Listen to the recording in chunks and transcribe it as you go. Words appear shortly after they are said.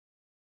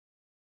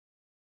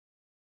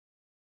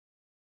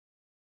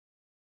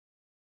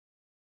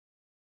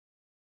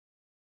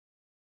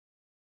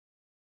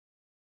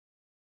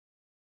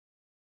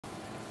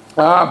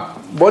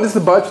What is the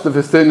budget of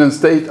Estonian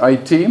state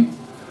IT?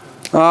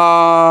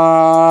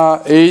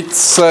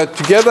 It's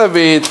together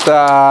with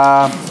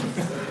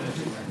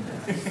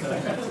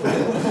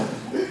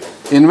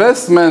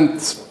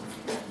investments,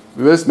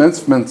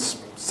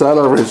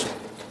 salaries,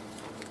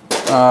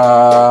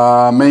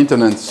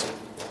 maintenance.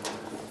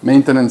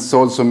 Maintenance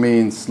also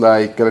means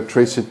like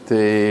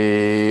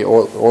electricity,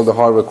 all the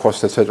hardware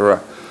costs,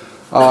 etc.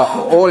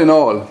 All in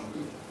all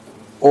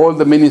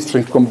the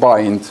ministries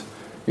combined,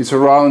 it's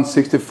around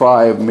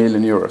 65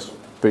 million euros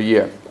per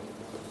year.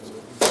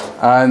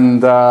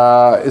 And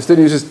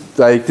Estonia uses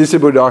like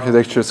distributed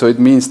architecture, so it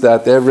means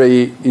that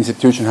every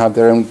institution have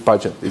their own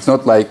budget. It's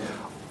not like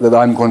that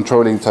I'm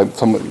controlling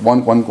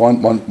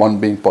one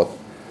big pot.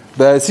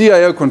 The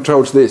CIO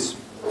controls this.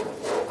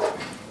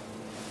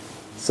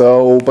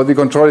 So, but we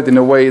control it in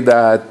a way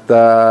that,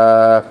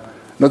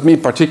 not me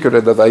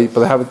particularly,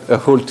 but I have a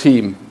whole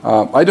team.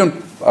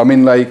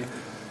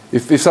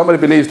 If somebody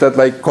believes that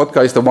like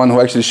Kotka is the one who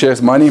actually shares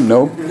money,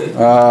 no.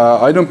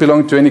 I don't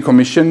belong to any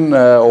commission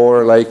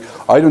or like,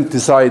 I don't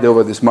decide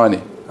over this money.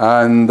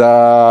 And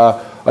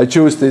I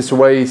choose this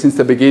way since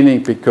the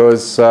beginning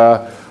because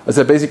as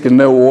I basically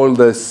know all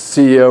the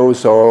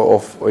CEOs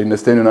in the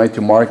Estonian IT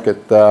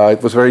market,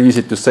 it was very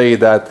easy to say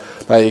that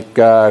like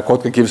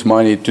Kotka gives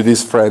money to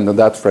this friend and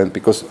that friend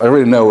because I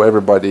really know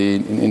everybody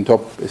in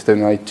top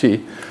Estonian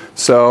IT.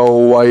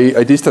 So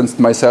I distanced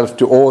myself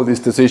to all these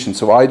decisions.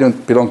 So I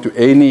don't belong to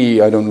any,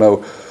 I don't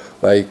know,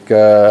 like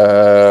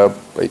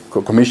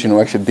commission who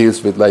actually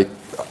deals with like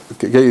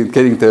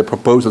getting the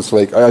proposals.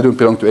 Like I don't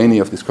belong to any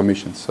of these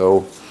commissions.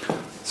 But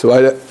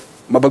I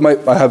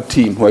have a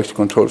team who actually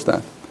controls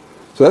that.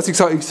 So that's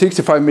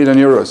 65 million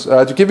euros.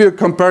 To give you a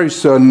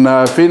comparison,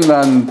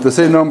 Finland, the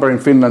same number in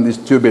Finland is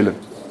 2 billion.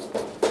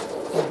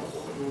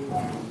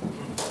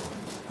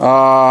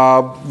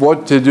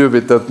 What to do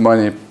with that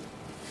money?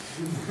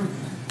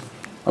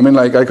 I mean,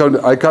 like, I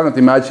cannot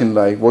imagine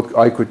like what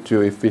I could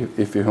do if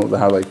we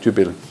have like 2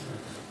 billion.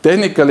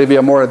 Technically, we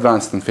are more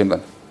advanced than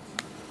Finland.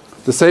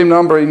 The same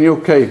number in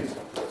UK,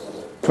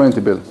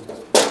 20 billion.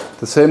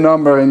 The same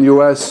number in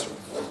US,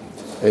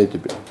 80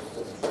 billion.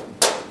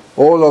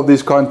 All of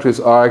these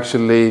countries are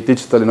actually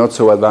digitally not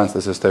so advanced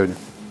as Estonia.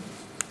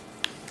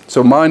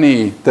 So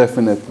money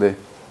definitely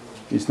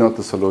is not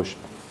the solution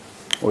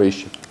or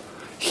issue.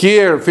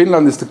 Here,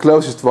 Finland is the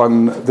closest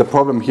one. The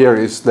problem here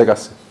is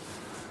legacy.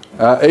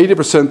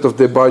 80% of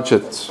the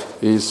budget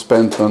is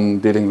spent on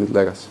dealing with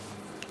legacy.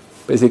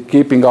 Basically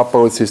keeping up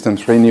old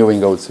systems,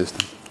 renewing old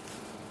systems.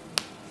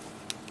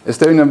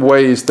 Estonian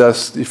way is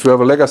that if you have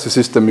a legacy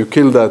system, you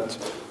kill that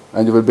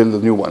and you will build a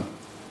new one.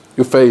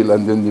 You fail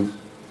and then you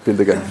build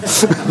again.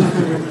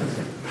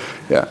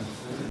 Yeah.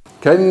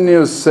 Can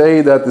you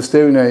say that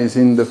Estonia is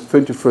in the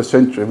 21st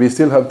century? We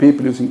still have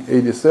people using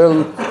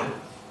ADSL.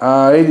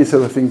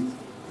 ADSL, I think,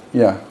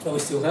 yeah. No, we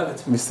still have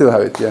it. We still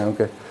have it, yeah,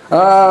 okay.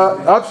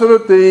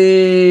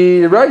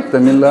 Absolutely right. I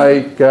mean,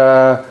 like,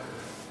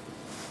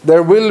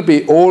 there will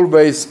be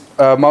always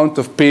amount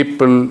of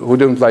people who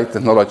don't like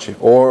technology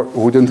or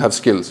who don't have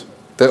skills.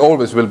 There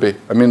always will be.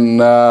 I mean,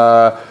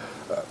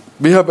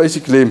 we have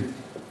basically,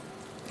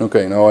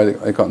 okay, no,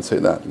 I can't say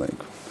that. Like,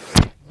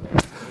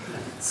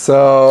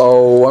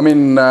 so, I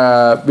mean,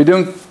 we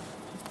don't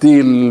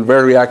deal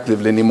very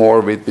actively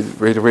anymore with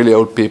really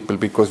old people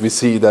because we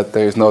see that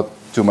there is not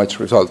too much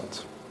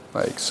result.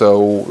 Like,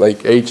 so,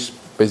 like, age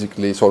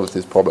basically solves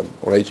this problem,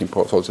 or aging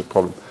solves this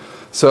problem.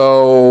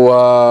 So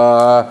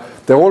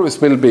there always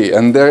will be,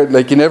 and there,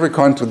 like in every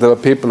country, there are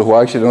people who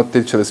are actually not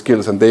digital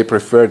skills, and they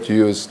prefer to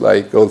use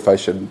like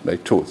old-fashioned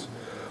like tools.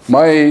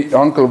 My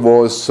uncle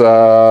was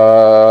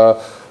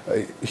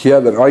he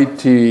had an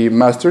IT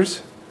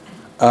master's,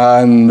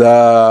 and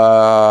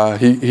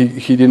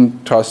he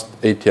didn't trust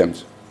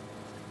ATMs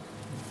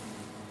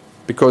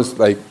because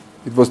like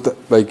it was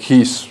like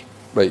his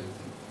like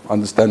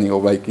understanding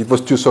of like it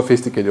was too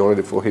sophisticated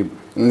already for him,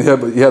 and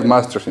he had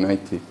masters in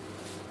IT.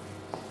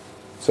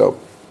 So,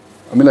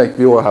 I mean, like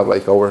we all have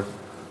like our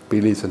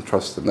beliefs and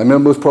trust. And I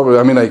mean, most probably,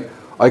 I mean, like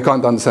I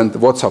can't understand the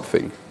WhatsApp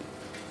thing,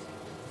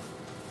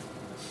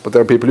 but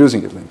there are people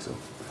using it, like so.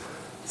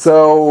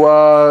 So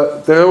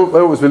there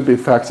always will be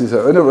faxes.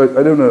 I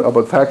don't know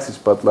about faxes,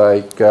 but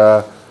like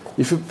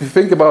if you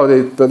think about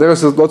it,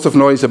 there's lots of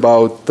noise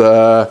about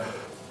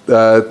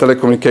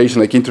telecommunication,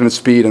 like internet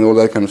speed and all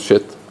that kind of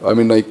shit. I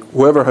mean, like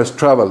whoever has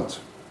traveled,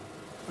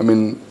 I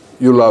mean,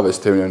 you love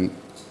Estonian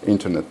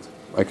internet.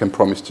 I can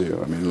promise to you.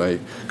 I mean,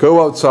 like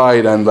go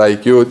outside and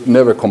like you would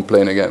never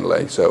complain again.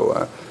 Like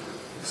so,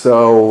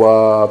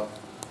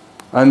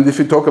 and if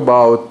you talk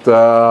about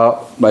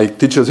like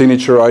digital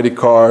signature, ID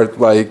card,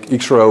 like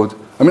X-Road,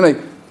 I mean, like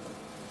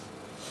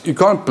you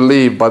can't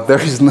believe, but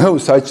there is no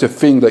such a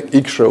thing like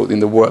X-Road in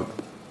the world,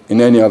 in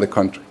any other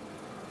country.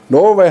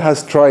 Norway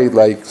has tried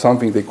like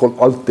something they call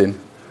Altinn,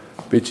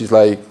 which is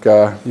like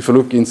if you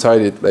look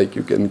inside it, like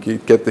you can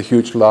get the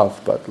huge laugh,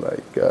 but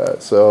like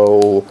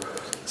so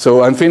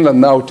and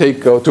Finland now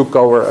took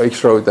our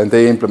X-Road and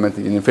they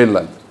implemented it in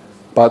Finland.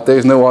 But there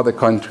is no other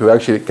country who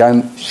actually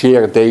can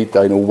share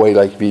data in a way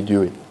like we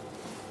do it.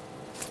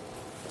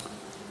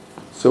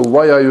 So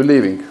why are you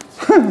leaving?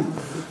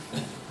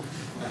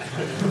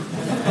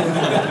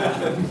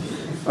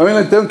 I mean,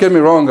 like, don't get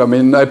me wrong. I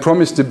mean, I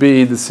promised to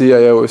be the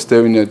CIO of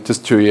Estonia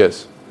just 2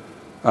 years.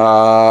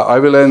 I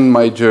will end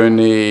my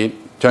journey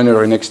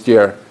January next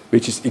year,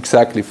 which is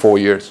exactly 4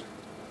 years.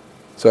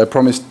 So I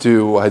promised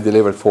to, I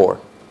delivered 4.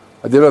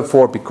 I delivered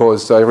 4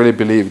 because I really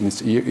believe in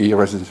this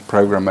e-residency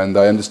program, and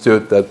I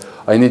understood that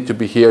I need to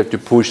be here to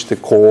push the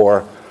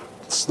core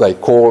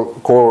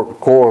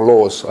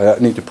laws. I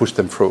need to push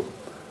them through.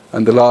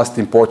 And the last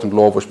important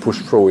law was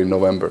pushed through in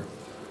November.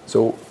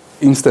 So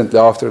instantly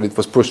after it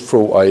was pushed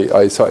through,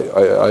 I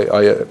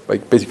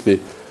basically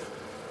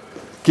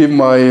give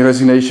my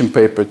resignation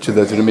paper to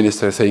the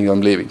minister saying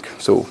I'm leaving.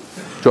 So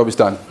job is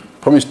done.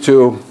 Promised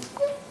 2,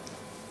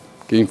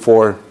 giving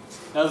 4.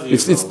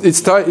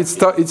 It's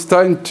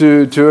time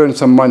to earn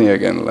some money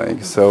again.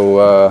 Like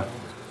yeah,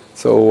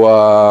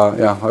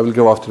 I will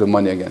go after the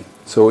money again.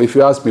 So if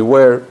you ask me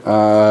where,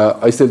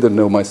 I still don't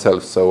know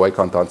myself, so I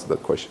can't answer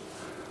that question.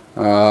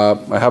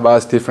 I have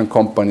asked different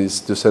companies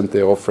to send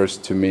their offers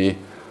to me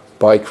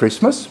by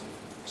Christmas,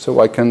 so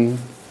I can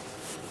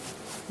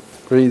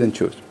read and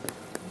choose.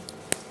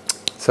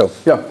 So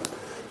yeah,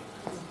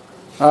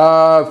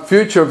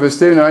 future of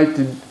Estonian IT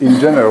in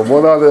general.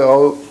 What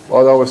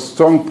are our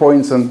strong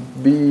points, and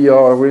we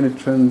are really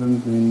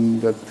trending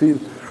in that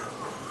field?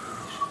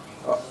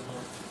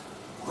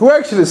 Who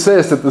actually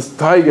says that this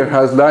tiger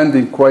has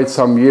landed quite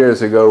some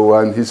years ago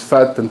and he's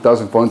fat and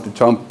doesn't want to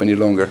jump any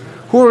longer?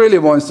 Who really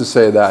wants to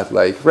say that?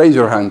 Like, raise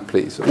your hand,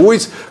 please. Who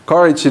is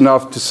courage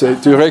enough to say,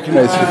 to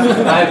recognize it?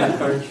 I have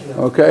courage enough.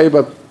 Okay,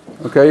 but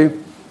okay,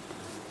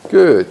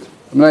 good.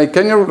 Like,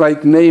 can you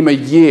like name a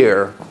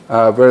year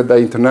where the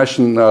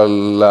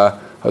international,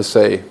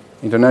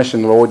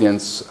 international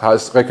audience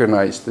has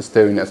recognized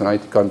Estonia as an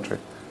IT country?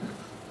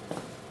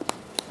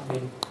 I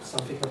mean,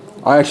 something.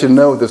 I actually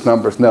know those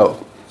numbers. No.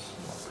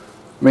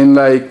 I mean,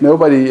 like,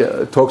 nobody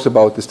talks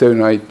about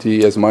Estonian IT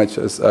as much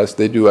as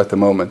they do at the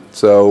moment.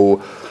 So,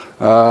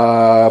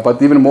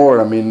 but even more,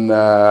 I mean,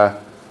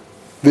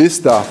 this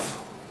stuff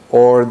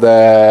or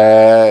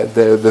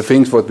the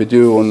things what we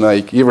do on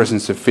like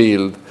e-residency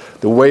field,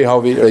 the way how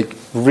we like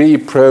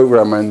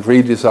reprogram and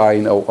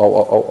redesign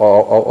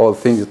our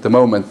things at the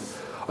moment.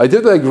 I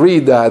did agree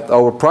that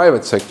our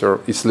private sector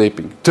is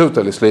sleeping,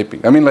 totally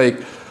sleeping. I mean,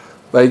 like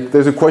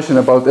there's a question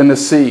about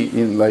NSC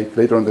in like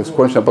later on. There's a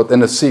question about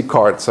NSC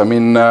cards. I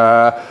mean,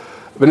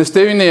 when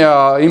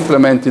Estonia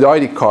implemented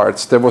ID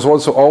cards, there was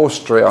also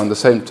Austria on the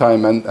same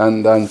time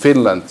and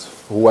Finland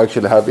who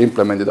actually have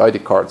implemented ID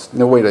cards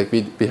in a way like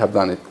we have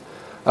done it.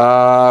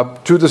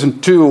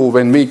 2002,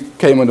 when we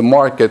came on the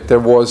market, there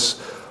was,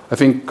 I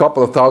think, a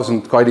couple of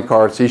thousand ID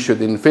cards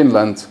issued in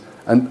Finland,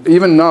 and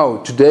even now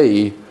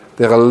today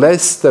there are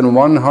less than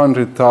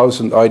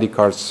 100,000 ID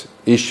cards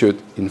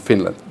issued in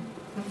Finland.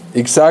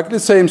 Exactly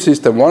same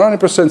system,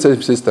 100%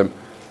 same system,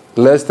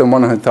 less than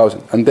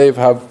 100,000, and they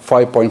have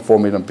 5.4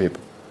 million people.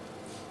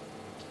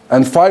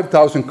 And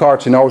 5,000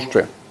 cards in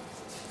Austria,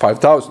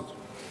 5,000.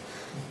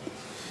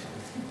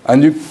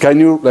 And can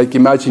you like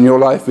imagine your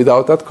life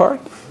without that card?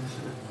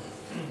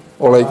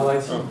 Or like,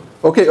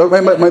 okay,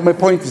 my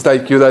point is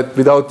like that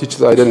without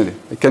digital identity,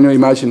 can you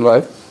imagine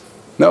life?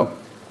 No.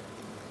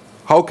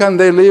 How can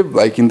they live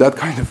like in that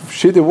kind of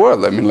shitty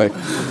world? I mean, like.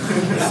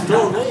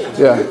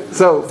 Yeah.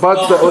 So,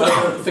 but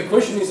the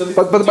question is a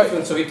little bit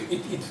different. So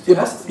it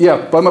has to yeah,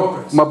 but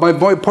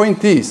my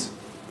point is,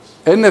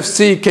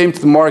 NFC came to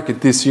the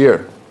market this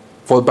year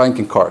for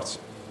banking cards.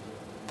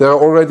 There are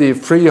already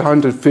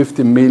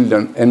 350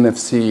 million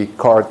NFC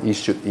card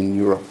issued in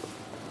Europe.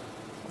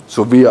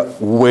 So we are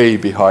way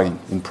behind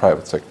in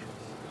private sector.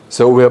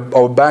 So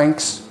our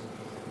banks,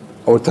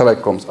 our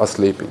telecoms are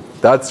sleeping.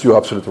 That's you're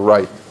absolutely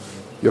right.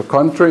 Your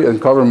country and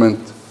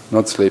government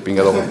not sleeping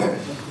at all.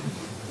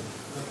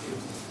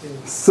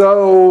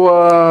 So,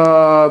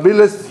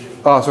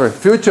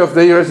 future of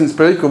the e-residency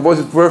project, was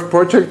it worth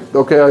project?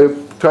 Okay, I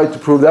tried to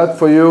prove that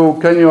for you.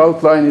 Can you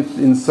outline it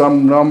in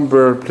some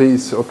number,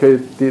 please? Okay,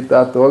 did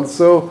that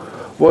also.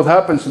 What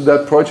happens to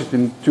that project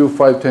in 2,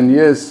 5, 10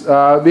 years?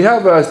 We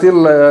have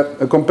still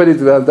a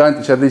competitive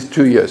advantage at least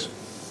 2 years.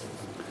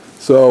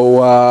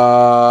 So,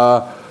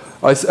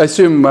 I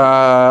assume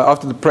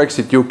after the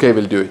Brexit, UK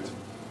will do it.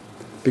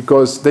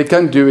 Because they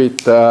can do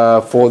it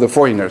for the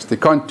foreigners. They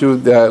can't do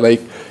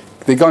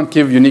they can't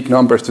give unique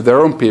numbers to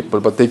their own people,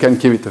 but they can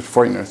give it to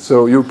foreigners.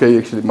 So UK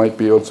actually might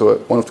be also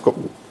one of the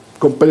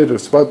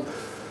competitors. But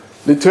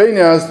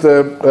Lithuania has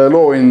the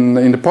law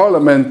in the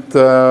parliament.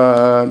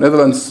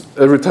 Netherlands,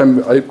 every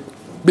time I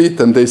beat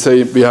them, they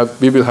say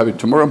we will have it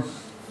tomorrow.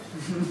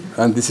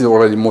 And this is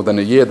already more than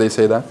a year they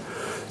say that.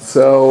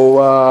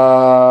 So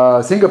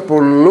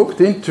Singapore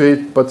looked into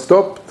it but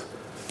stopped.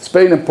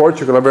 Spain and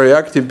Portugal are very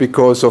active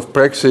because of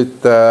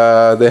Brexit.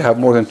 They have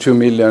more than 2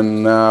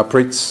 million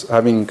Brits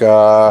having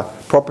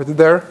property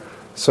there.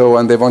 So,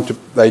 and they want to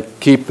like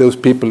keep those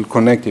people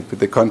connected with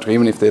the country,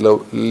 even if they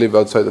live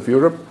outside of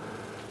Europe.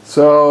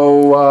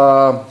 So,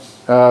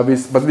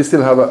 but we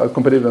still have a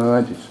competitive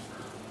advantage.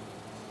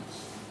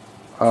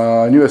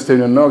 New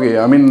Estonian Nogi.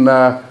 I mean,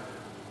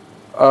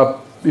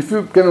 If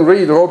you can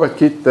read Robert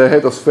Kitt, the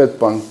head of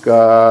Swedbank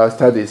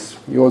studies,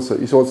 he's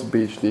also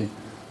PhD.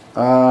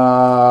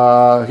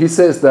 He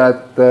says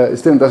that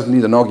Estonia doesn't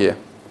need a Nokia.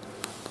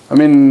 I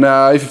mean,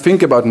 if you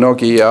think about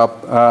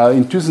Nokia,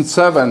 in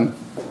 2007,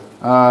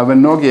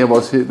 when Nokia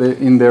was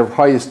in their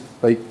highest,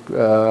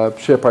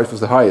 share price was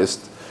the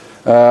highest,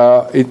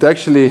 it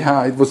actually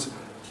it was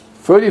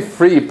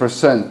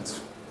 33%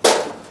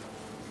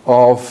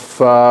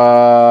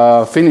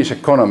 of Finnish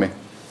economy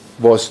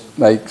was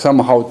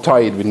somehow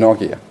tied with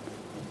Nokia.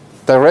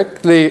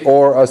 Directly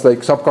or as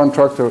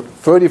subcontractor,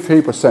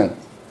 33%.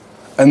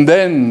 And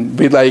then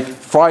with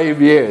 5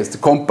 years, the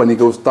company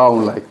goes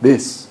down like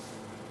this.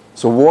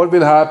 So what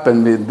will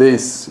happen with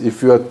this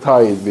if you are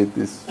tied with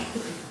this?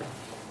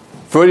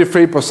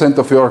 33%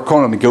 of your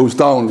economy goes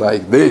down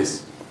like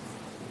this.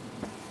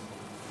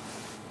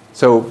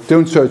 So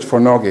don't search for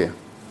Nokia.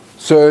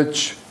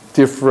 Search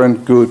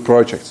different good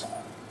projects.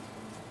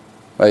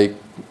 Like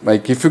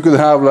if you could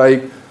have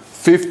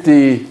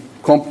 50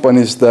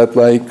 companies that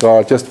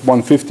are just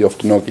 1/50 of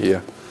the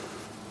Nokia,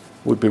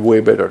 would be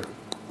way better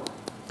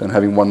than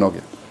having one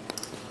Nokia.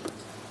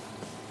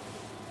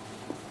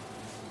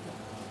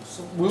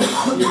 So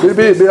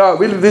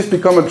will this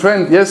become a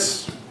trend?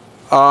 Yes.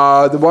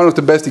 One of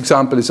the best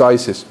examples is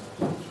ISIS.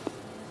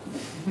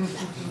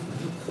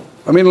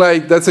 I mean,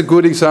 that's a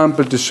good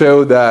example to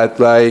show that,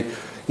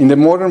 in the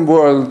modern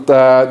world,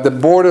 the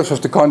borders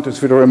of the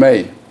countries will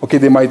remain. Okay,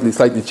 they might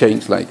slightly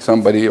change,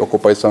 somebody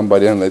occupies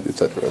somebody, and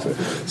etc.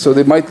 So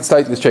they might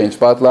slightly change,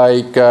 but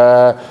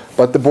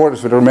but the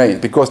borders will remain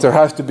because there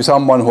has to be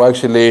someone who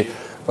actually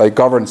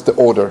governs the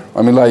order.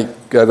 I mean,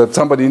 that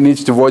somebody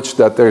needs to watch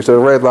that there's a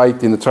red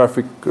light in the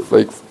traffic,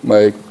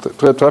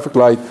 traffic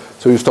light,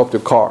 so you stop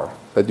your car.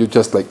 That you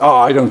just oh,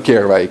 I don't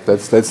care,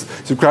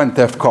 it's a grand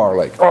theft car,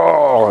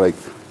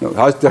 no,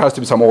 there has to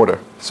be some order.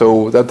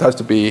 So that has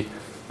to be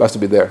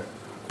there.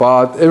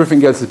 But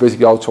everything else is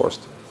basically outsourced,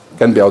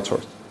 can be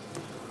outsourced.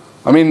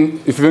 I mean,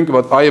 if you think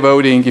about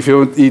iVoting, if you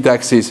want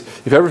e-taxis,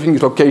 if everything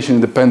is location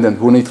independent,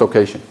 who needs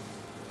location?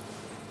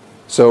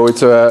 So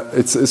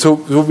so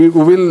we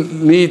will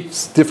need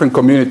different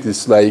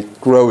communities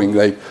growing,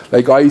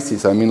 like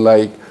ISIS. I mean,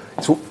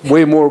 it's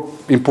way more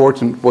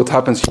important what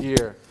happens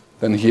here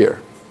than here.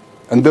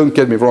 And don't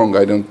get me wrong,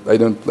 I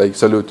don't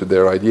salute to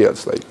their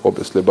ideas,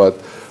 obviously, but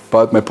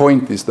my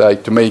point is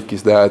that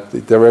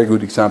they're a very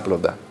good example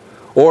of that.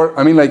 Or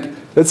I mean,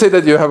 let's say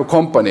that you have a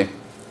company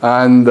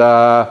and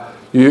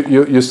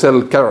you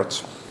sell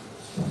carrots,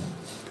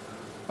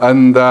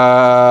 and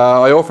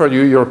I offer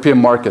you European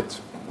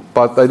market,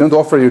 but I don't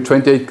offer you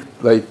 28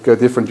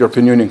 different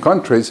European Union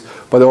countries,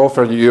 but I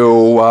offer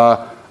you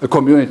a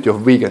community of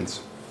vegans.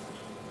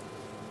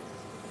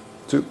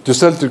 To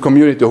sell to a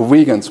community of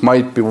vegans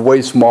might be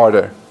way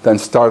smarter than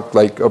start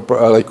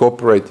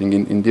operating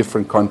in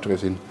different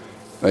countries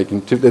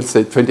let's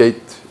say 28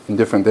 in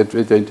different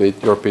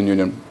 28 European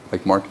Union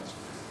markets.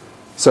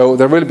 So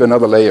there will be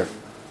another layer.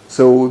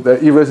 So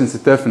the e-residence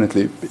is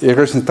definitely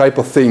e-residence type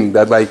of thing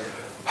that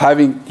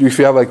if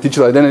you have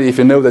digital identity, if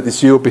you know that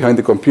it's you behind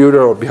the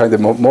computer or behind the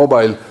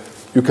mobile,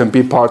 you can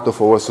be part of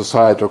our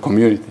society or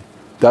community.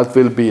 That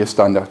will be a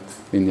standard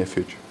in the near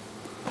future.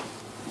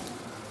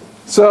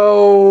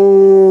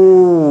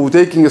 So,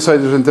 taking aside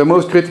the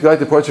most critical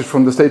IT projects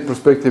from the state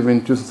perspective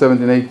in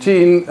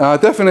 2017-18,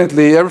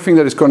 definitely everything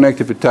that is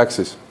connected with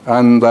taxes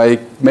and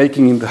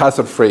making it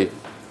hazard-free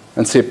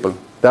and simple.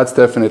 That's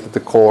definitely the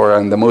core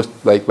and the most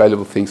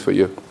valuable things for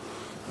you.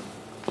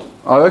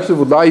 I actually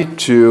would like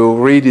to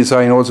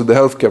redesign also the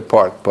healthcare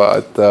part,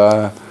 but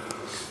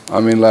I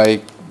mean,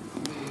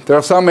 there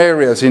are some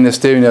areas in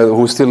Estonia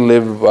who still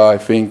live, I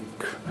think,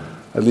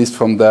 at least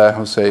from the,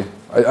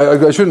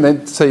 I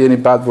shouldn't say any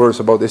bad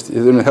words about this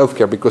in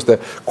healthcare because the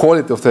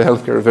quality of the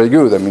healthcare is very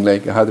good. I mean, I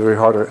had a very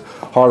hard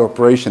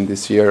operation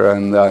this year,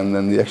 and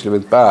it actually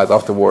went bad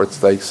afterwards.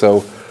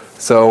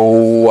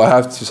 So I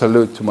have to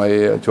salute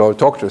to our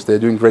doctors. They're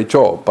doing a great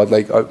job. But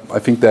I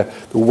think the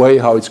way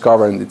how it's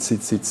governed,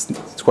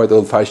 it's quite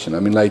old-fashioned. I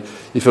mean,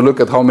 if you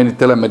look at how many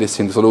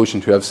telemedicine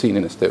solutions you have seen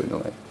in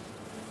Estonia,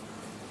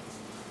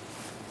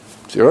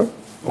 0.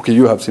 Okay,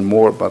 you have seen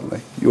more, but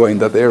you are in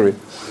that area.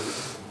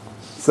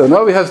 So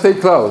now we have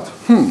state cloud.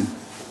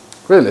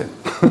 Really?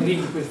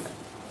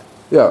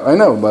 Yeah, I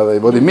know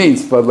what it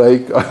means, but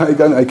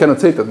I cannot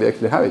say that we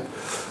actually have it.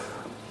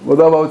 What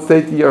about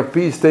state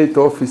ERP, state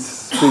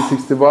Office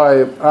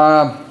 365?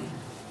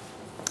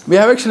 We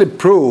have actually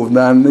proved,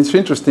 and it's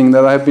interesting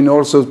that I have been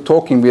also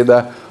talking with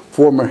the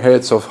former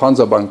heads of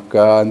Hansabank,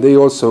 and they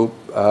also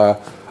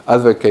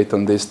advocate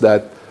on this,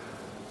 that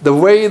the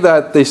way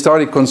that they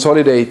started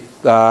consolidate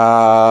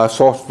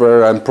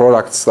software and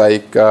products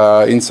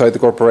inside the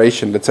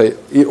corporation, let's say,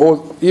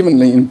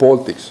 even in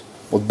Baltics,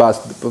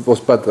 was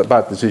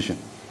bad decision.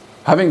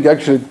 Having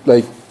actually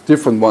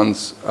different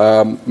ones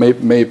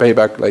may pay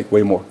back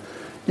way more.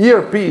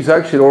 ERP is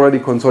actually already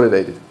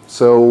consolidated.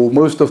 So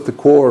most of the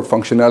core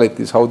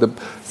functionalities, how the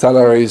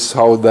salaries,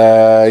 how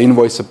the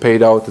invoices are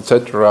paid out,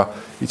 etc.,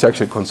 it's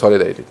actually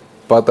consolidated.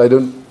 But I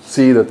don't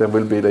see that there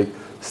will be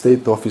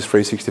state office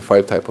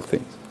 365 type of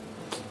things.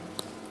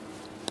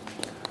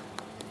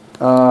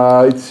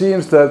 It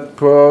seems that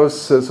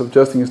process of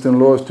adjusting Estonian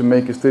laws to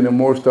make Estonia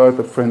more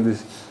startup friendly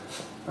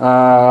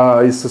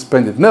is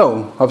suspended.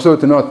 No,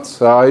 absolutely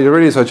not. I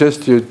really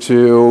suggest you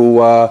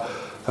to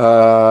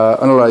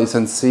analyze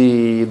and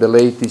see the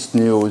latest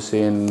news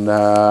in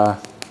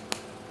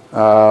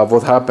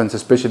what happens,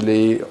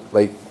 especially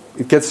like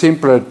it gets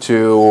simpler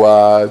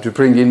to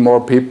bring in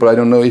more people. I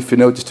don't know if you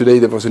noticed today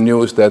there was a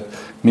news that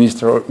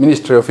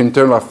Ministry of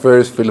Internal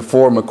Affairs will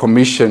form a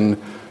commission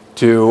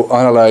to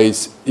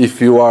analyze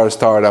if you are a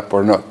startup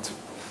or not.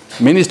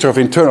 Minister of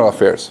Internal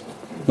Affairs,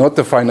 not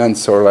the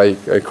finance or like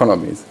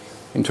economy,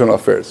 internal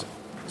affairs.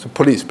 So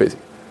police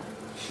basically.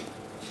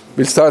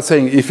 We'll start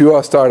saying if you are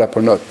a startup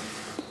or not.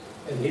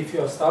 And if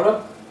you're a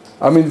startup?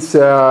 I mean, it's,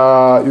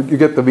 you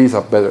get the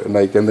visa better,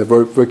 like, and the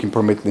working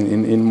permit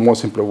in more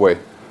simpler way.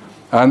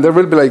 And there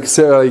will be like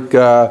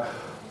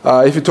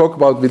if you talk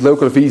about with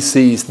local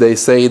VCs, they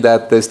say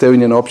that the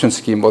Estonian option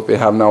scheme, what we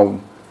have now,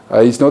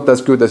 is not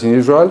as good as in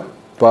Israel,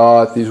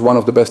 but is one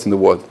of the best in the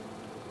world,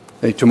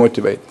 like, to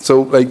motivate.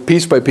 So like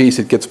piece by piece,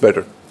 it gets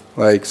better.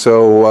 Like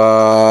so,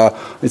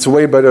 it's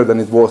way better than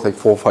it was like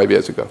 4 or 5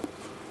 years ago.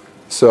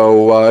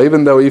 So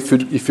even though if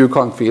you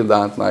can't feel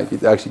that, like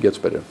it actually gets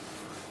better.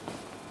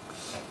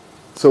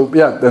 So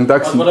yeah, then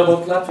that's. But what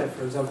about Latvia,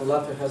 for example?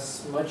 Latvia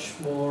has much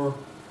more.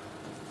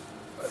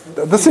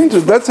 That's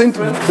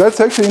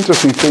actually an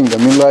interesting thing. I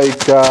mean,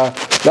 like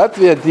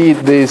Latvia did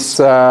this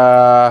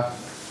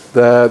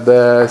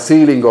the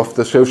ceiling of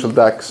the social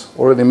tax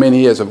already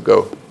many years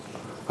ago.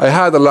 I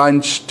had a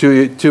lunch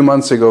 2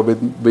 months ago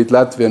with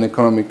Latvian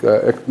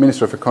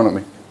Minister of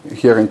Economy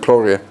here in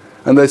Gloria,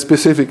 and I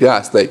specifically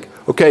asked, like,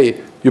 okay,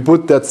 you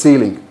put that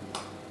ceiling,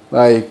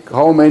 like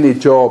how many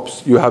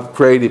jobs you have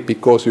created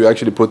because you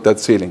actually put that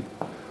ceiling?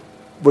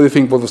 What do you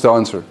think? What was the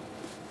answer?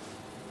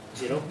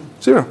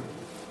 Zero.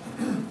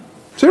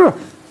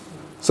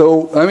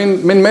 So I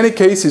mean, in many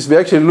cases, we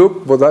actually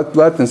look what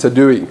Latvians are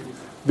doing.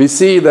 We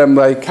see them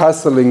like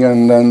hustling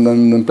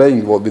and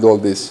playing with all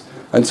this,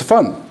 and it's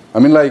fun. I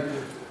mean, like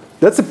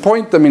that's the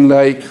point. I mean,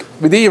 like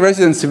with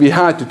e-residency, we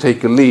had to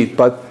take a lead,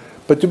 but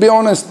to be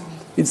honest,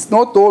 it's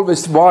not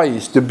always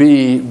wise to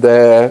be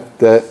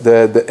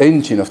the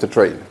engine of the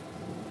train.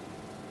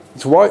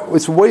 It's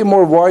way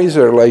more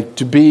wiser, like,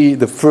 to be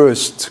the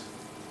first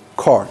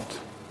cart.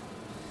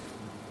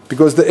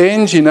 Because the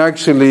engine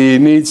actually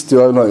needs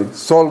to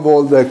solve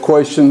all the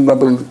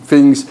questionable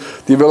things,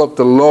 develop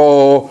the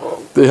law,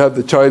 they have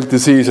the child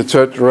disease,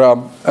 etc.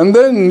 And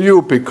then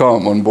you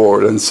become on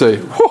board and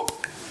say, oh,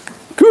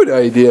 good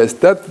ideas,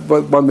 that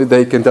one we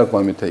take and that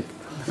one we take.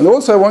 And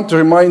also I want to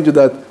remind you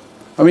that,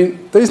 I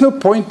mean, there is no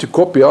point to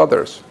copy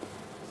others.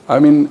 I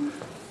mean,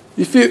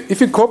 if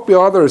you copy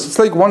others, it's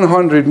like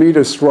 100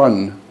 meters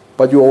run,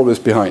 but you're always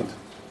behind.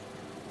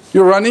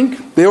 You're running,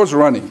 they're also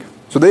running.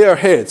 So they are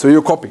ahead, so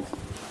you're copying.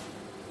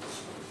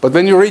 But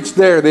when you reach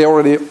there, they're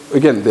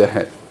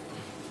ahead.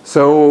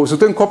 So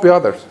don't copy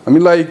others. I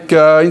mean, like,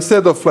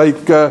 instead of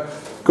like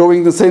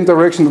going the same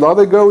direction that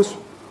other goes,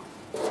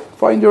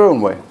 find your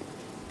own way.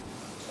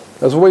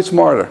 That's way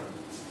smarter,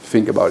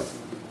 think about it.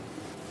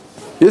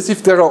 Yes,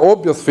 if there are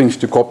obvious things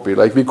to copy,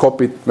 like we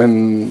copied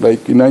when,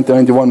 like in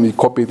 1991, we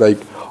copied like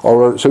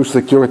our social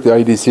security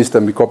ID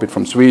system, we copied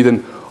from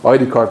Sweden,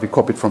 ID card we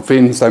copied from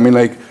Finns. I mean,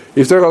 like,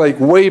 if there are like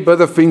way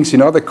better things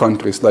in other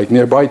countries, like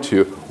nearby to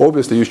you,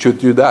 obviously you should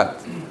do that.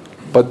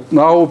 But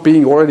now,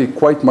 being already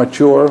quite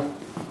mature,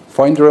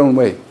 find your own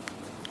way.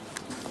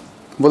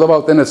 What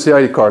about NFC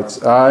ID cards?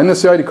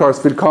 NFC ID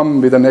cards will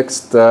come with the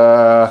next.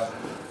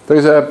 There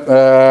is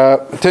a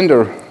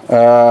tender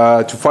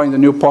to find a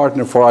new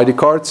partner for ID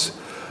cards.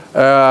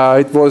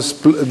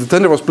 The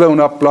tender was blown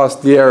up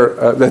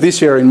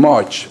this year in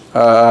March,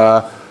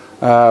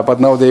 but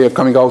now they are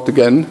coming out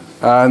again.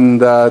 And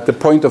the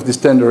point of this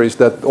tender is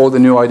that all the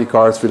new ID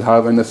cards will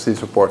have NFC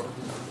support.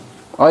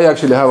 I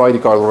actually have ID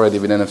card already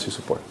with NFC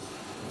support.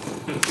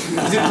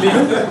 Is it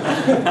legal?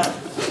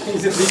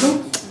 Is it legal?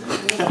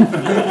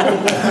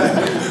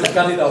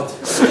 Cut it out.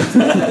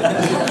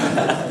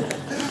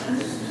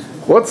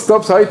 What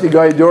stops IT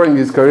guy during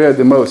his career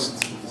the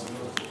most?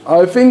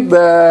 I think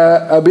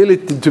the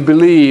ability to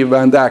believe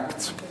and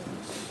act.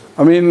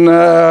 I mean,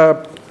 I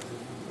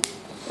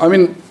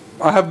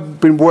have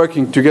been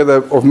working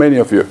together with many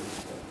of you,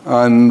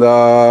 and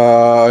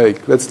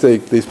like, let's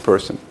take this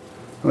person.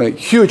 Like,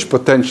 huge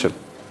potential.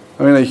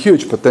 I mean, a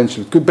huge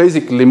potential. Could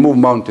basically move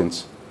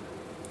mountains,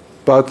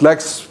 but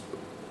lacks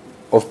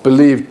of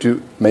belief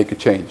to make a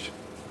change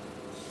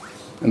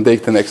and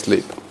take the next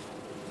leap.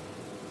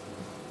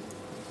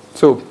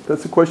 So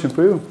that's a question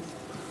for you.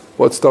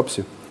 What stops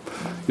you?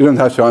 You don't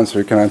have to answer.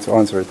 You can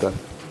answer it then.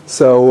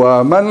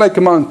 So man like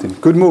a mountain,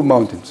 could move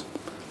mountains.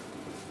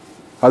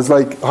 Has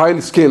like high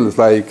skills,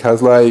 like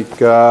has like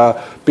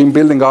been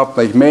building up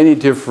like many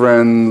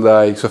different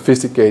like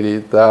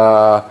sophisticated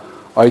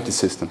IT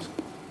systems.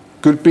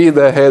 Could be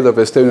the head of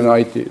Estonian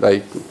IT,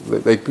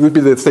 like could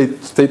be the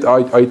state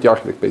IT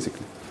architect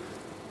basically.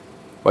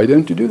 Why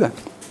don't you do that?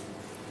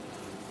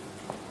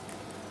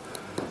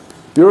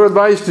 Your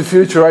advice to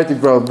future IT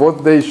growth,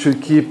 what they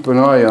should keep an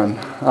eye on.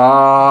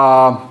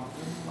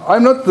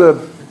 I'm not the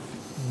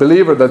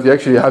believer that you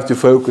actually have to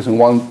focus on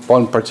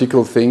one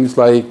particular things,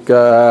 like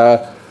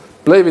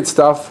play with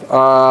stuff.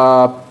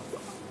 I'm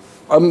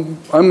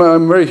a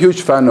very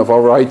huge fan of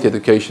our IT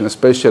education,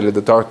 especially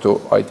the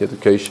Tartu IT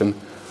education.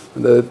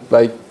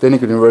 Like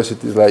technical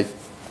universities, like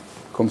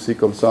come see,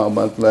 come ça,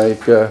 but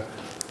like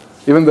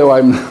even though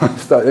I'm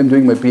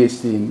doing my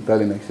PhD in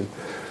Tallinn actually.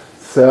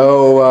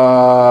 So,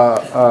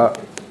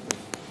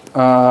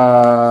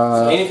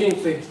 so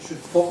anything they should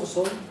focus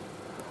on?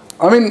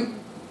 I mean,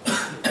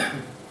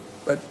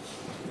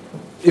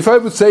 if I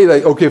would say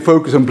like, okay,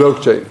 focus on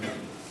blockchain,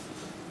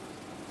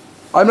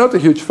 I'm not a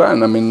huge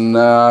fan. I mean,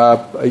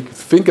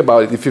 think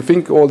about it. If you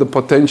think all the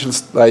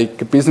potentials,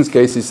 like business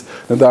cases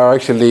that are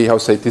actually, how to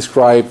say,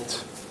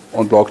 described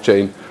on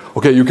blockchain,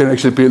 okay, you can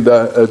actually build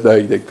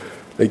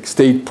like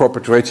state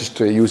property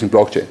registry using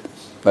blockchain.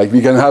 Like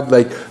we can have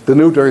like the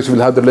notaries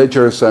will have the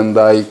ledgers and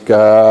like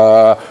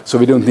so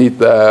we don't need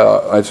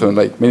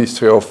like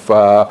Ministry of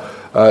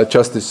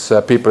Justice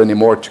people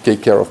anymore to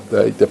take care of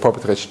the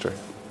property registry.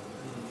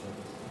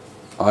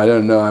 I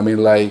don't know. I mean,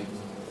 like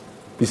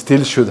we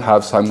still should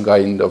have some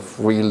kind of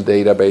real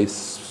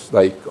database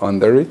like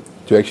under it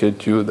to actually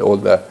do all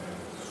the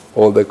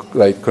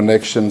like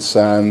connections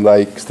and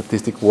like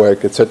statistic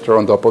work, etc.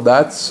 on top of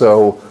that.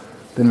 So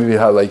then we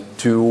have like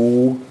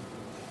two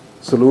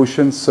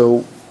solutions.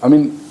 So I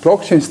mean,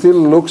 blockchain still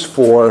looks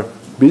for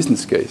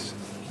business case.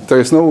 There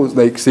is no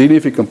like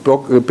significant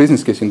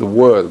business case in the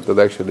world that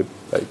actually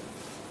like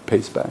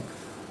pays back.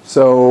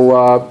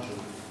 So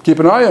keep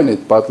an eye on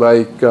it, but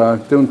like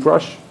don't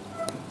rush.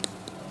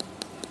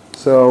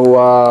 So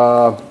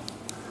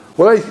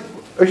well,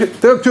 actually,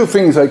 there are two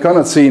things I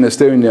cannot see in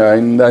Estonia,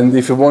 and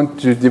if you want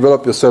to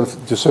develop yourself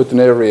to a certain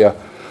area,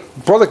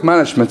 product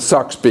management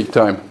sucks big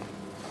time.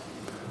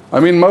 I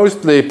mean,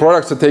 mostly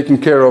products are taken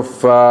care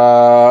of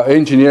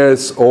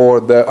engineers or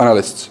the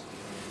analysts.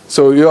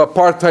 So you're a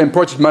part-time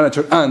project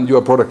manager and you're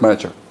a product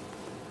manager.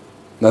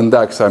 And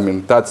that's, I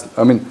mean,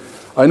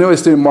 I know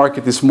Estonian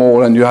market is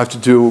small and you have to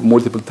do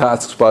multiple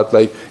tasks, but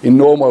like in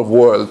normal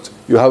world,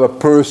 you have a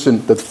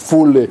person that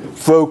fully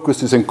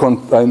focuses and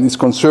is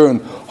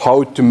concerned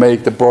how to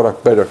make the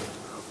product better,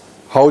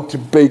 how to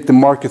make the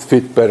market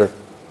fit better.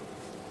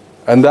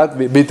 And that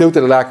we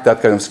totally lack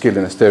that kind of skill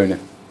in Estonia.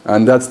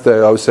 And that's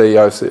the, I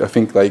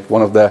think like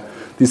one of the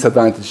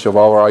disadvantages of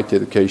our IT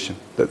education.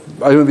 That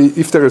I don't know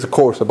if there is a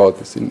course about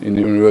this in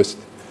the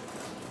university.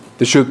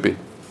 There should be,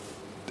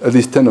 at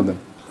least 10 of them.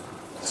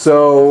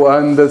 So,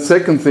 and the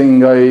second thing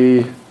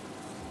we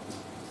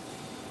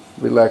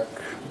lack,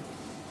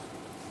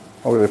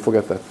 how did I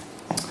forget that?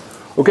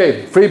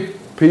 Okay, 3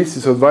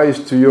 pieces of advice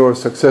to your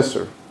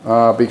successor.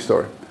 Big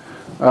story.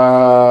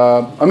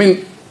 I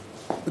mean,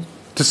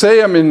 to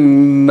say, I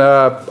mean,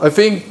 I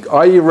think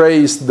I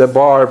raised the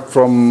bar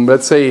from,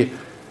 let's say,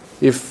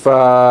 if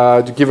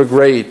to give a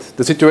grade,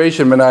 the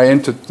situation when I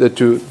entered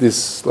to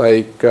this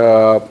like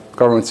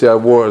government CI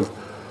world,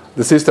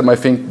 the system I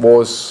think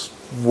was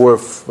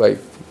worth like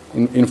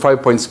in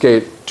 5-point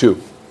scale 2,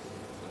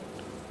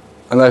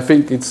 and I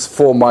think it's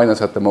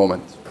 4- at the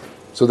moment.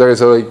 So there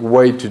is a like,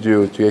 way to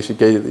do to actually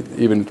get it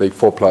even like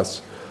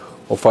 4+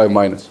 or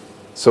 5-.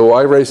 So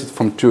I raised it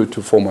from 2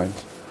 to 4-.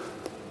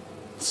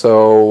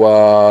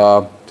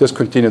 So just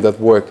continue that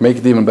work, make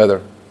it even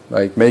better,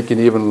 like make it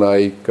even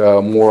like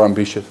more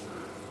ambitious.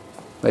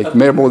 Like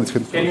more.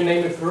 Can you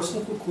name a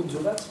person who could do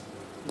that?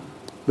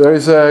 There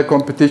is a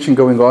competition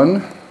going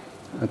on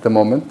at the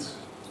moment.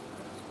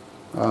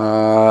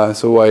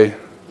 So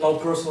No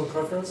personal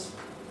preference?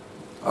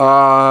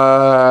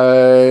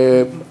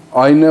 I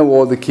know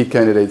all the key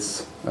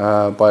candidates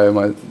by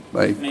my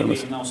like. Maybe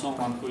you know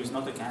someone who is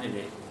not a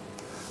candidate.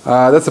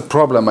 That's a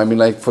problem. I mean,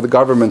 like for the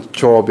government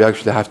job, you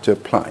actually have to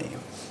apply.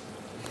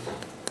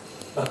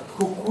 But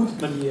who could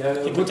be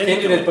a good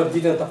candidate but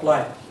didn't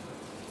apply?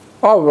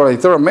 Oh, right.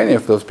 There are many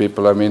of those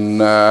people. I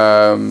mean,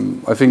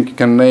 I think you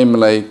can name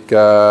like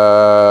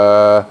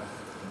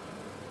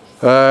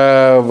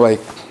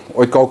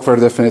Oik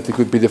definitely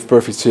could be the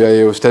perfect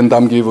CIO. Sten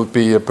Tamkivi would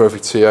be a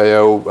perfect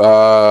CIO.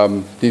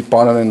 Tiit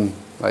Paananen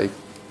like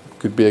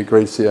could be a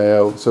great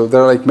CIO. So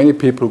there are like many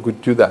people who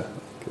could do that.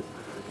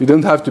 You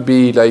don't have to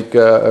be like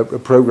a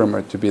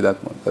programmer to be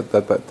that one,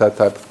 that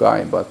type of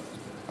guy. But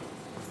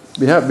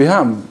we have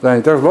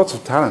like, there's lots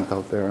of talent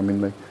out there. I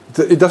mean, like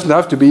it doesn't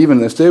have to be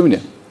even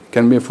Estonian. It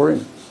can be a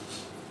foreigner.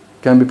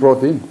 It can be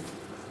brought in.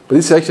 But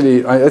it's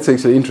actually that's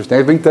actually interesting.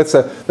 I think that's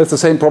the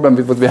same problem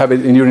with what we have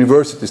in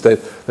universities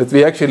that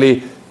we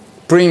actually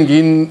bring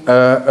in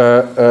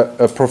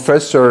a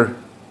professor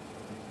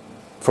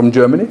from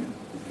Germany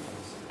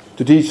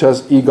to teach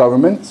us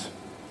e-government,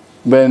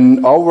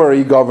 when our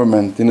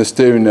e-government in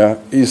Estonia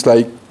is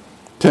like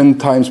 10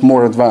 times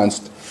more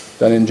advanced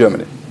than in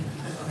Germany.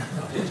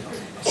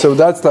 So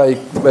that's like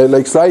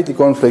slightly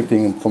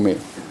conflicting for me.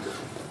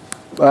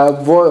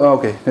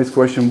 Okay, next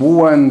question.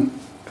 Who and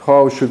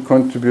how should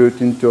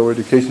contribute into our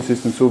education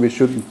system? So we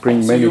shouldn't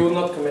bring many. So you will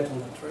not comment on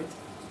that, right?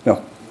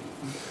 No.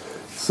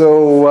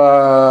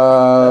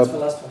 So, That's the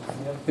last one.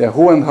 yeah,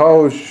 who and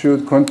how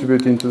should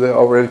contribute into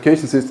our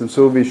education system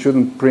so we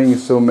shouldn't bring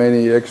so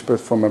many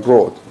experts from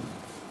abroad?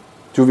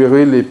 Do we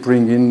really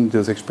bring in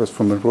those experts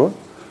from abroad?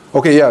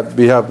 Okay, yeah,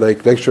 we have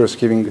like lecturers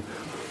giving.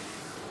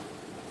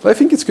 I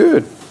think it's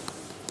good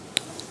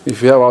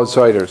if you have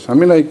outsiders. I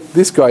mean, like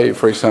this guy,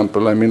 for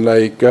example. I mean,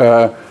 like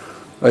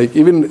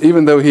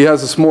even though he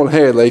has a small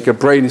head, like a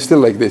brain is still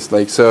like this.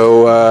 Like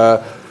so.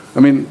 I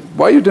mean,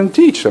 why you don't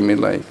teach? I mean,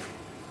 like.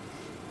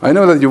 I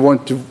know that you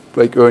want to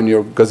like earn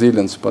your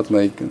gazillions, but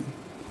like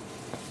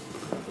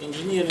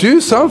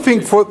do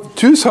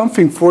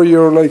something for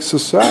your like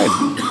society.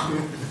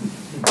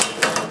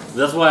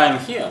 That's why I'm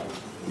here.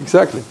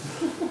 Exactly.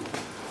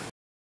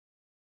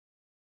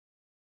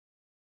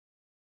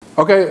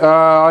 Okay,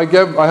 I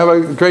have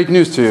a great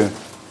news to you.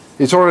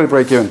 It's already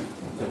break-even.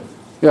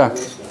 Yeah,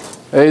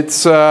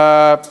 it's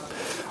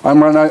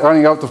I'm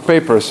running out of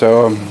paper,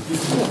 so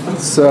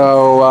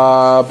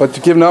but to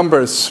give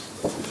numbers.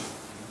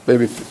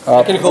 Maybe,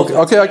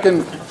 okay, I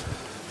can.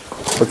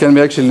 Or can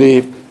we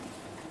actually?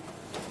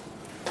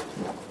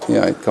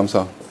 Yeah, it comes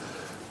out.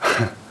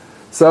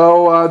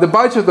 So the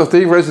budget of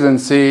the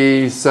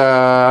residencies,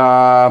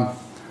 the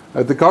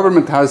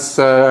government has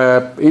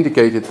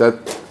indicated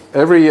that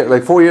every year,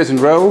 like 4 years in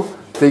a row,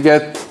 they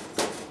get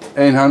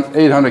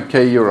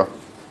 800k euro.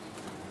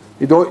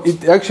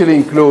 It actually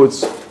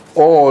includes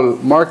all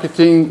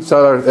marketing,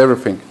 salary,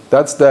 everything.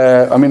 That's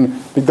the. I mean,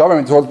 the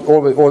government is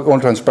all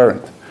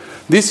transparent.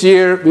 This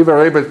year we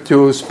were able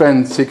to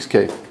spend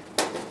 6k.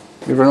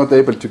 We were not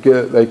able to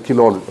kill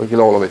all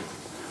of it.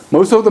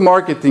 Most of the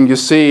marketing you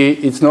see,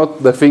 it's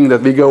not the thing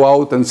that we go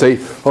out and say,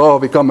 oh,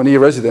 become an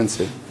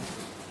e-residency.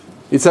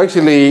 It's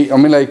actually, I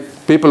mean, like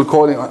people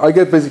calling. I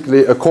get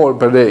basically a call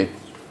per day.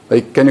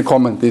 Like, can you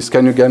comment this?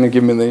 Can you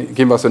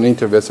give us an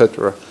interview,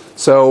 etc.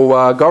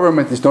 So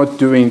government is not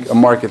doing a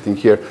marketing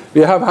here.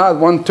 We have had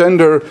one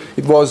tender.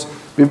 It was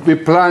we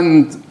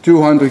planned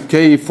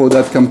 200k for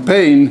that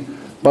campaign.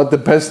 But the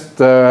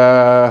best,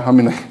 I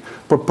mean,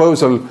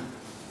 proposal,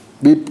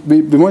 we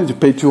wanted to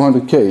pay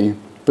 200k.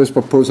 Best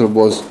proposal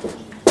was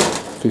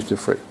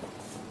 53.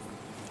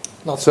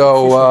 Not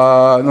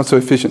so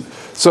efficient.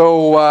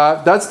 So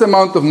that's the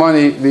amount of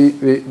money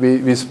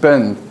we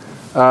spend.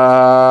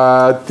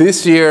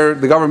 This year,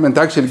 the government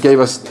actually gave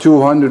us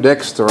 200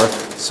 extra.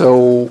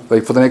 So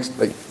like for the next,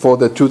 like for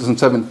the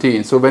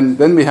 2017. So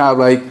then we have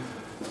like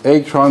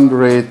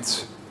 800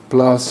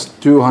 plus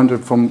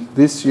 200 from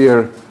this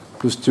year.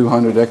 Plus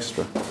 200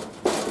 extra.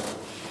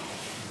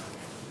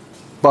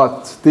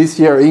 But this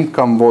year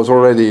income was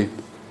already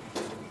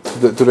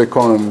to the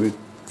economy with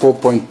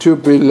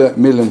 4.2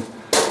 million,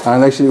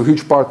 and actually a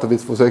huge part of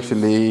it was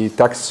actually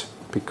tax,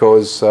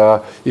 because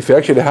if you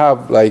actually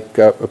have like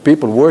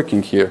people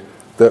working here,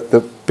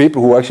 the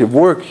people who actually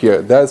work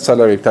here, that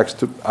salary tax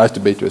has to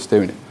be to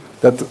Estonia.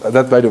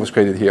 That value was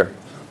created here,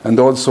 and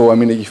also I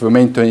mean if you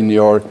maintain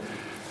your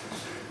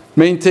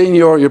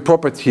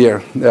property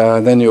here,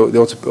 then you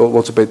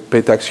also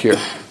pay tax here.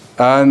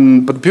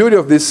 But the beauty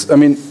of this, I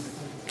mean,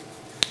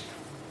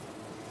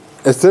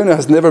 Estonia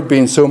has never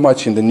been so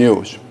much in the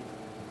news.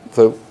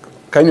 So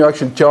can you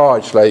actually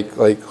charge like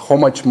how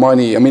much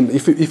money? I mean,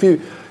 if you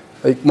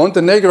like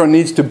Montenegro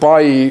needs to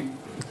buy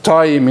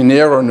time in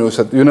Euronews,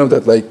 that you know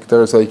that like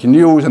there's like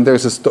news and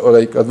there's a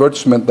like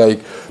advertisement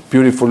like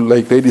beautiful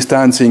like ladies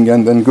dancing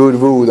and then good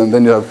food, and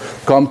then you have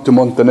come to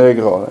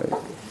Montenegro. Like,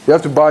 you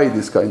have to buy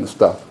this kind of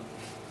stuff.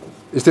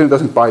 Estonia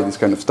doesn't buy this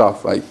kind of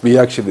stuff. Like we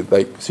actually,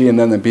 like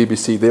CNN and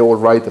BBC, they all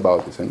write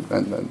about this and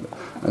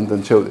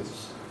then show this.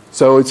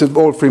 So it's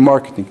all free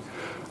marketing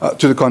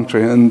to the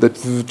country and the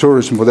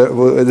tourism,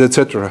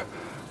 etc.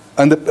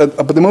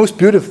 But the most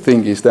beautiful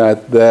thing is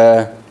that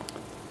the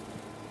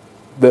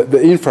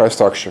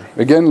infrastructure.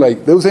 Again,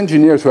 like those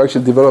engineers who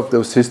actually developed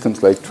those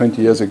systems like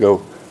 20 years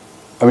ago.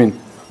 I mean,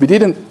 we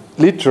didn't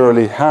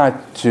literally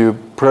had to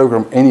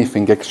program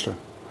anything extra.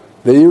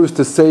 They use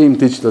the same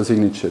digital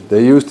signature.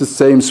 They use the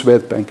same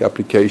Swedbank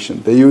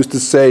application. They use the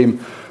same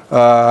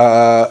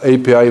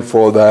API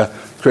for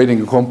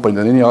creating a company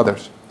than any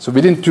others. So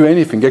we didn't do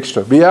anything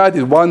extra. We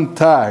added one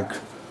tag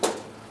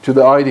to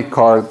the ID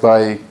card,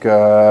 like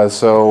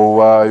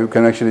so you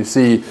can actually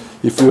see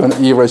if you're an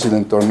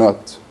e-resident or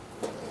not.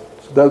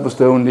 So that was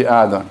the only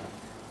add-on,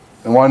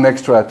 and one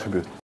extra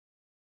attribute.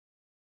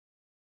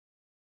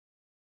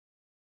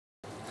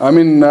 I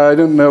mean, I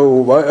don't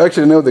know. I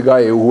actually know the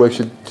guy who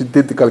actually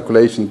did the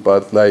calculation,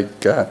 but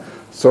like,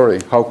 sorry,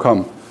 how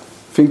come?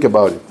 Think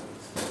about it.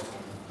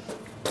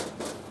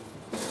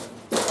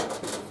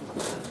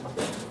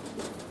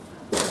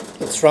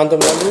 It's random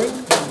numbering?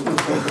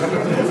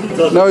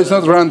 No, it's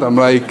not random.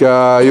 Like,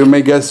 you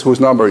may guess whose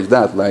number is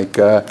that. Like,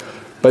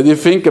 but you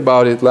think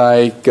about it,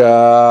 like,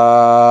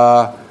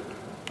 I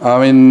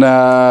mean,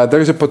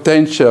 there is a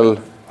potential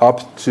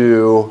up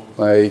to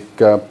like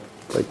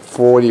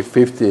 40,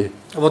 50.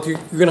 But you're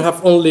going to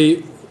have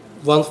only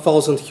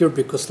 1,000 here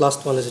because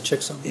last one is a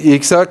checksum.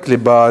 Exactly,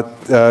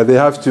 but they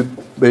have to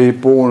be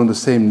born on the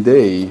same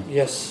day.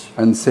 Yes.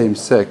 And same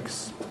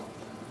sex.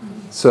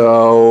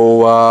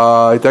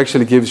 So it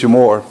actually gives you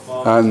more,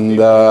 and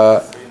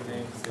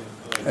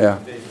yeah.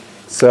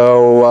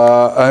 So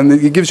and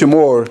it gives you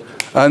more,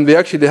 and we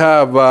actually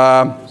have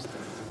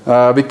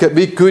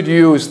we could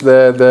use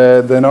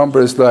the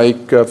numbers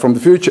like from the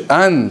future,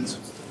 and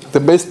the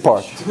best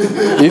part,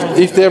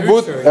 if they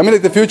would, I mean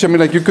like the future, I mean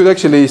like you could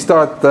actually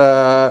start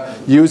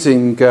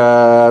using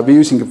 5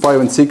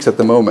 and 6 at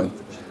the moment,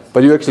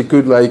 but you actually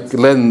could like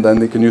lend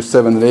and you can use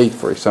 7 and 8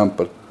 for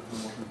example.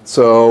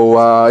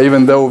 So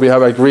even though we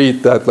have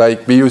agreed that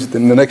like we use it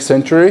in the next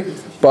century,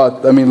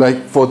 but I mean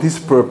like for this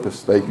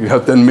purpose, like you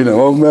have 10 million,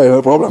 oh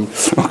no problem,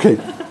 okay.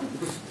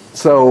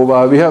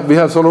 So we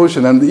have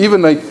solution, and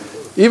even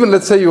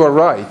let's say you are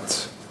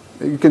right,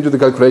 you can do the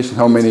calculation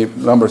how many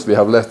numbers we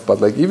have left, but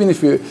like even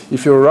if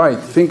you're right,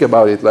 think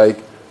about it, like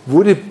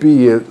would it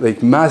be a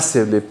like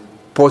massively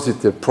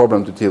positive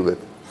problem to deal with?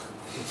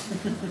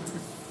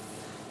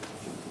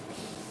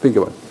 Think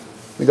about it.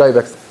 The guy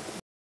back.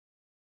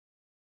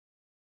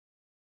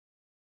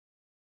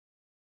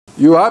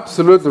 You're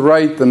absolutely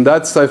right, and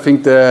that's I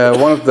think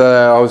one of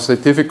the I would say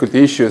difficult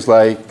issues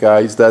like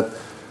is that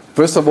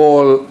first of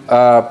all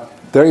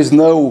there is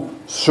no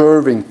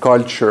serving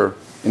culture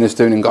in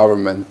Estonian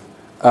government.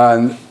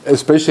 And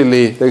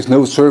especially, there's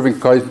no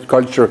serving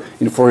culture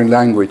in foreign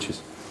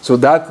languages. So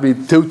that we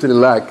totally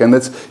lack, and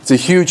it's a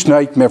huge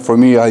nightmare for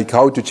me, like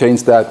how to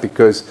change that,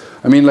 because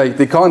I mean, like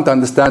they can't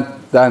understand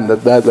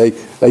that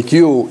like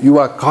you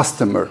are a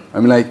customer. I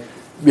mean, like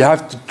we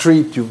have to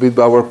treat you with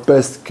our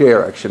best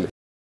care. Actually,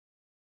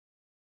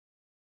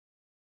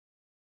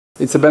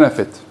 it's a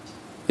benefit.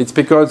 It's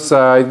because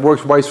it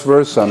works vice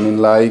versa. I mean,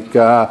 like.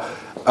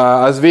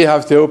 As we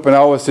have to open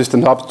our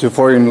system up to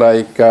foreign,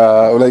 like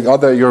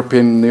other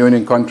European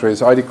Union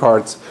countries, ID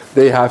cards,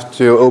 they have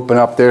to open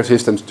up their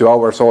systems to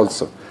ours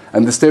also.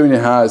 And Estonia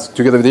has,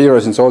 together with the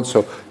Eurozone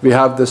also, we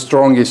have the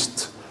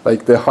strongest,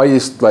 like the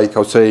highest, like I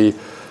would say,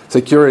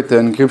 security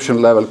and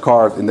encryption level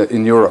card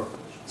in Europe.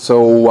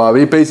 So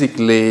we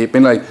basically, I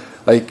mean,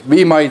 like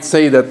we might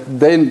say that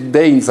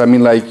Danes, I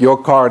mean, like your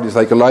card is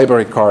like a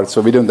library card, so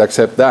we don't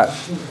accept that.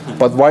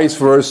 But vice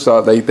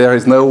versa, like there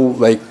is no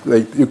like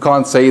you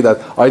can't say that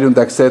I don't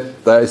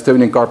accept the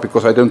Estonian card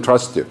because I don't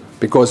trust you,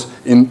 because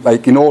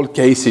in all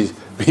cases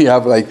we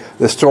have like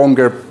the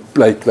stronger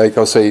like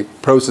I'll say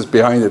process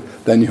behind it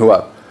than you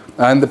have.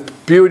 And the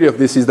beauty of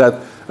this is that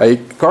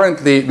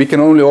currently we can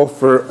only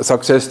offer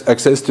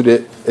access to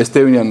the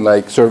Estonian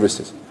like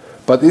services.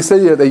 But let's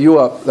say that you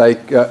are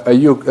like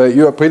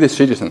you are a British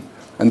citizen,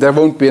 and there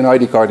won't be an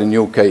ID card in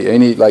UK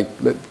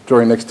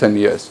during the next 10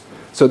 years.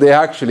 So they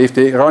actually, if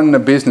they run a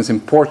business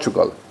in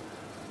Portugal,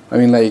 I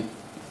mean like,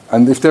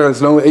 and if there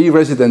is no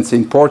e-residence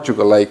in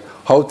Portugal, like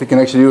how they can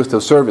actually use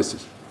those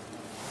services.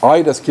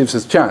 IDAS gives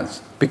us a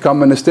chance.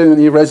 Become an Estonian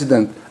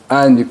e-resident,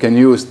 and you can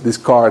use this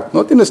card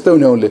not in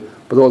Estonia only,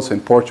 but also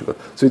in Portugal.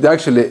 So it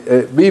actually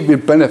we will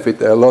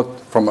benefit a lot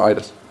from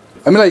IDAS.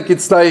 I mean, like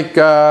it's like.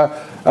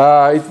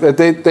 I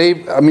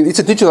mean, it's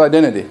a digital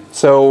identity,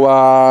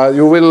 so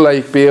you will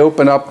like be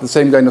open up the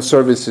same kind of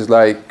services.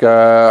 Like,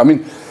 I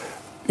mean,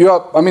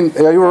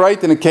 you're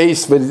right in a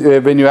case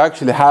when you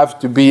actually have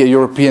to be a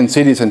European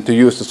citizen to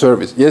use the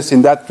service. Yes,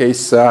 in that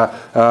case,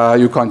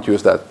 you can't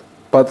use that.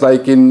 But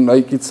like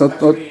it's not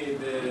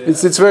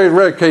it's a very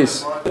rare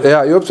case.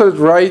 Yeah, you're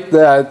absolutely right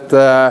that.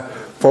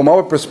 From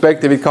our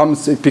perspective,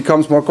 it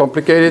becomes more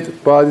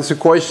complicated, but it's a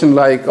question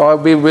like, are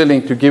we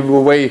willing to give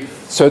away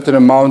certain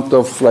amount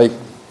of like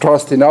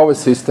trust in our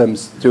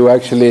systems to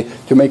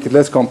make it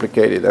less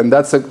complicated? And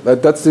that's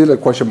still a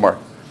question mark.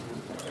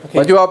 Okay.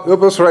 But you're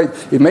also right.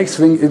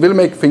 It will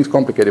make things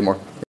complicated more.